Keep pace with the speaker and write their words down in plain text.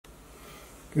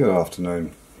Good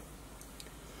afternoon.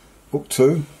 Book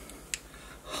 2,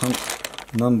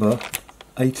 hunt number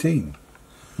 18.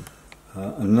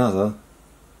 Another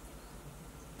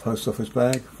post office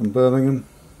bag from Birmingham.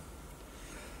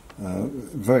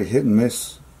 Very hit and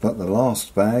miss, but the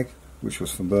last bag, which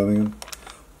was from Birmingham,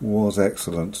 was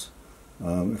excellent.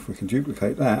 If we can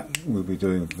duplicate that, we'll be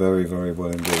doing very, very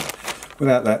well indeed.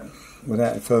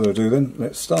 Without further ado then,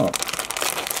 let's start.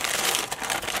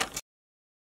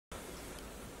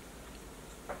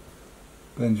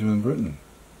 Benjamin Britten.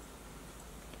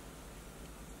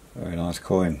 Very nice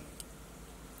coin.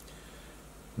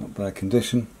 Not bad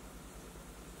condition.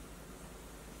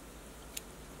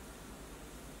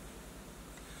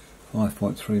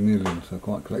 £5.3 million, so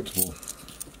quite collectible.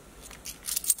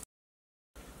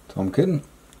 Tom Kitten.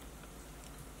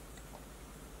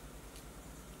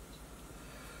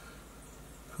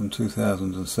 From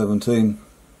 2017,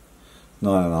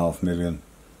 £9.5 million.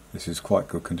 This is quite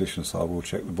good condition, so I will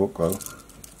check the book though.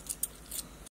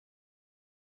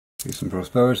 Peace and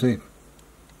Prosperity.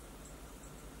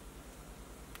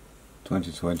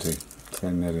 2020,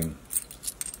 10 million.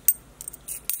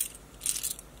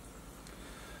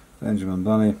 Benjamin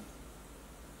Bunny.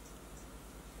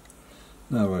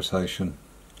 No rotation.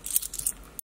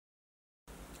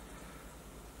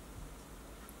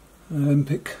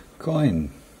 Olympic coin.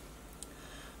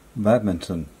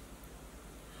 Badminton.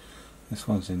 This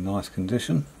one's in nice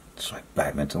condition. Sorry,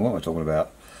 badminton, what am I talking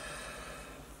about?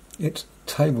 It's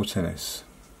table tennis.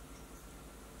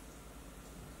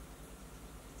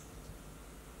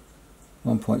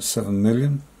 £1.7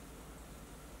 million.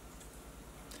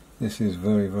 This is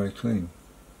very, very clean.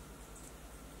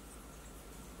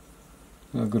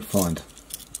 A good find.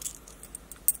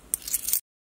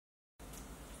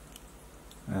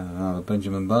 And another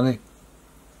Benjamin Bunny.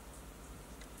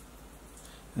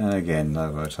 And again, no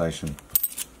rotation.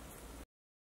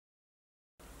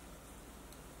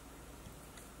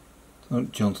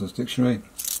 Johnson's Dictionary.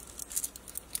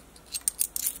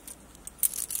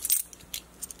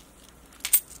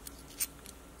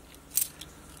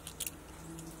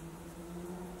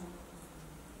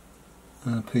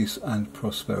 Peace and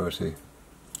Prosperity.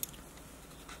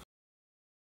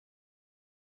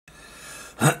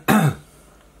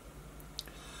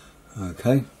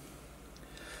 Okay.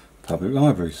 Public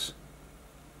libraries.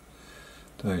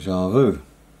 Deja Vu.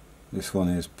 This one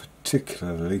is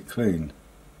particularly clean.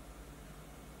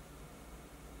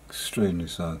 Extremely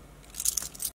so.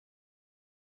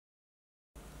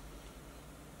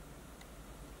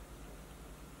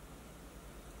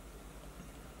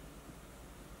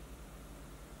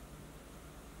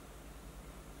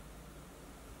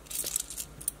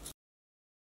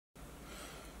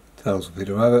 Tales of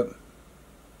Peter Rabbit.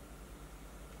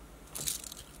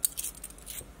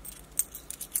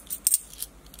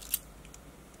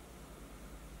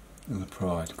 And the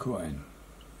Pride coin.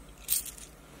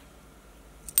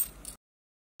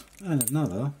 And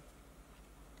another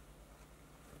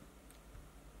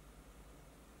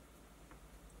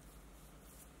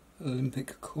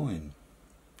Olympic coin.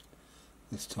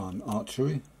 This time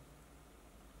archery.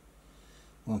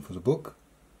 One for the book.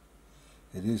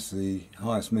 It is the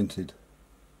highest minted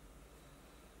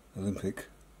Olympic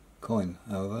coin,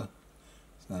 however.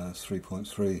 It's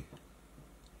 3.3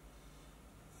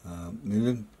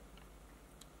 million,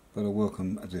 but a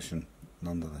welcome addition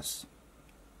nonetheless.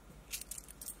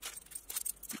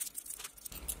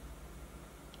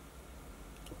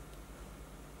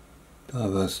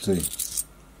 Diversity.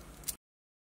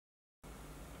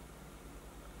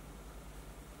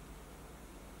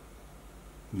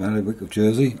 Malibwick of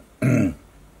Jersey.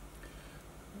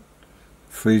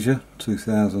 Frisia,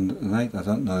 2008. I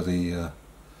don't know the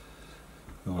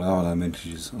well, there are no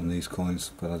mintages on these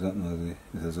coins, but I don't know if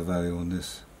there's a value on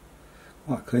this.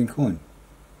 Quite a clean coin.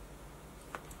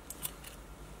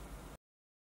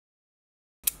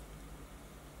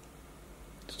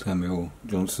 Samuel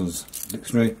Johnson's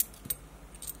Dictionary.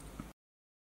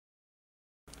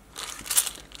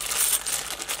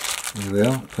 Here we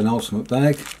are, penultimate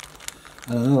bag,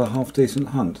 and another half decent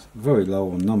hunt. Very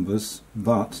low on numbers,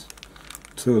 but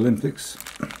 2 Olympics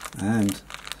and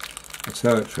a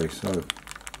territory, so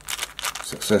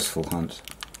successful hunt.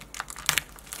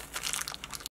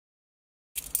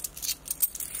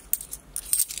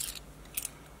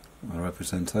 A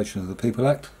representation of the People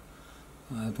Act.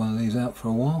 I had one of these out for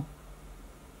a while.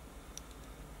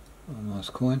 A nice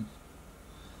coin,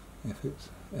 if it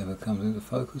ever comes into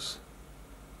focus.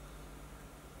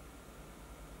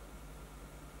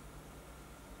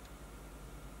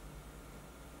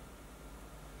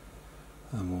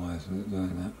 And why isn't it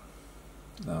doing that?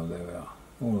 Oh, there we are.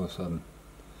 All of a sudden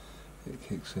it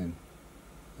kicks in.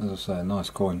 as I say, a nice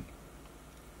coin.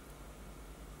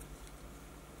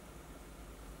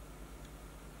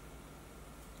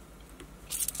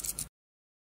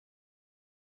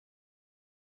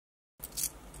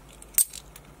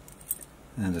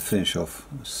 And to finish off,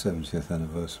 70th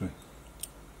anniversary.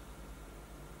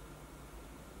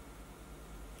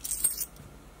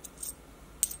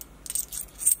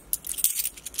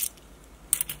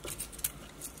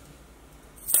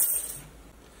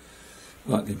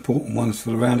 Like the important ones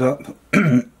for the roundup.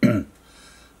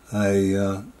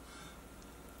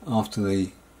 After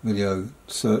the video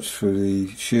search through the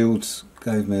shields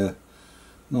gave me a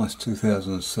nice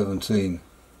 2017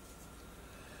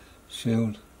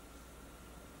 shield,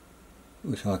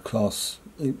 which I class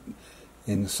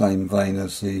in the same vein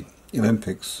as the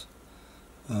Olympics,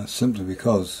 simply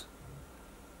because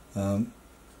of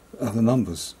the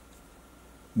numbers.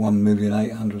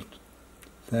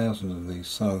 1,800,000 of these,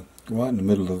 so right in the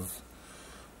middle of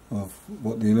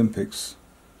what the Olympics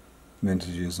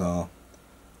vintages are.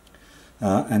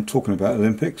 And talking about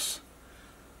Olympics,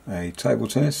 a table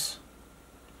tennis,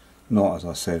 not, as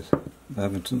I said,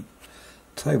 badminton,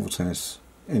 table tennis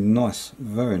in nice,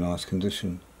 very nice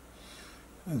condition,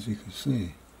 as you can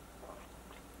see,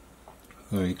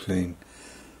 very clean.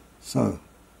 So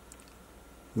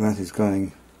that is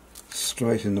going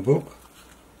straight in the book.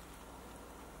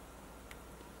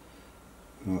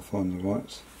 And I'll find the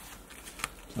right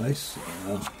place.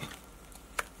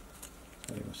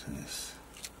 Table tennis.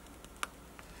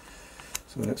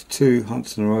 So that's 2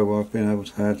 hunts in a row where I've been able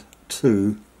to add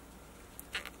 2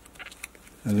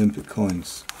 Olympic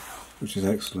coins, which is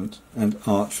excellent. And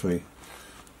archery,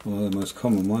 although the most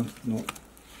common one, not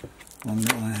one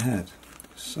that I had.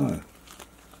 So,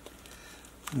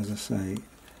 as I say,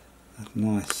 a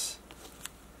nice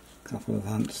couple of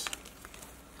hunts.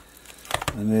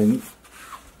 And then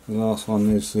the last one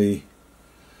is the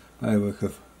Airwick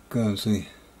of Guernsey,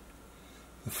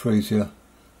 the Frisia.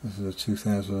 This is a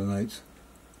 2008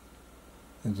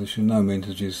 edition. No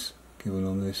mintages given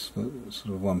on this, but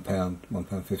sort of £1,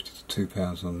 £1.50 to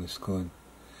 £2 on this coin.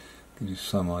 Gives you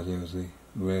some idea of the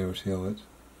rarity of it.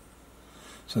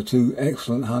 So 2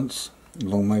 excellent hunts,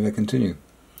 long may they continue.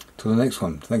 Till the next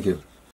one, thank you.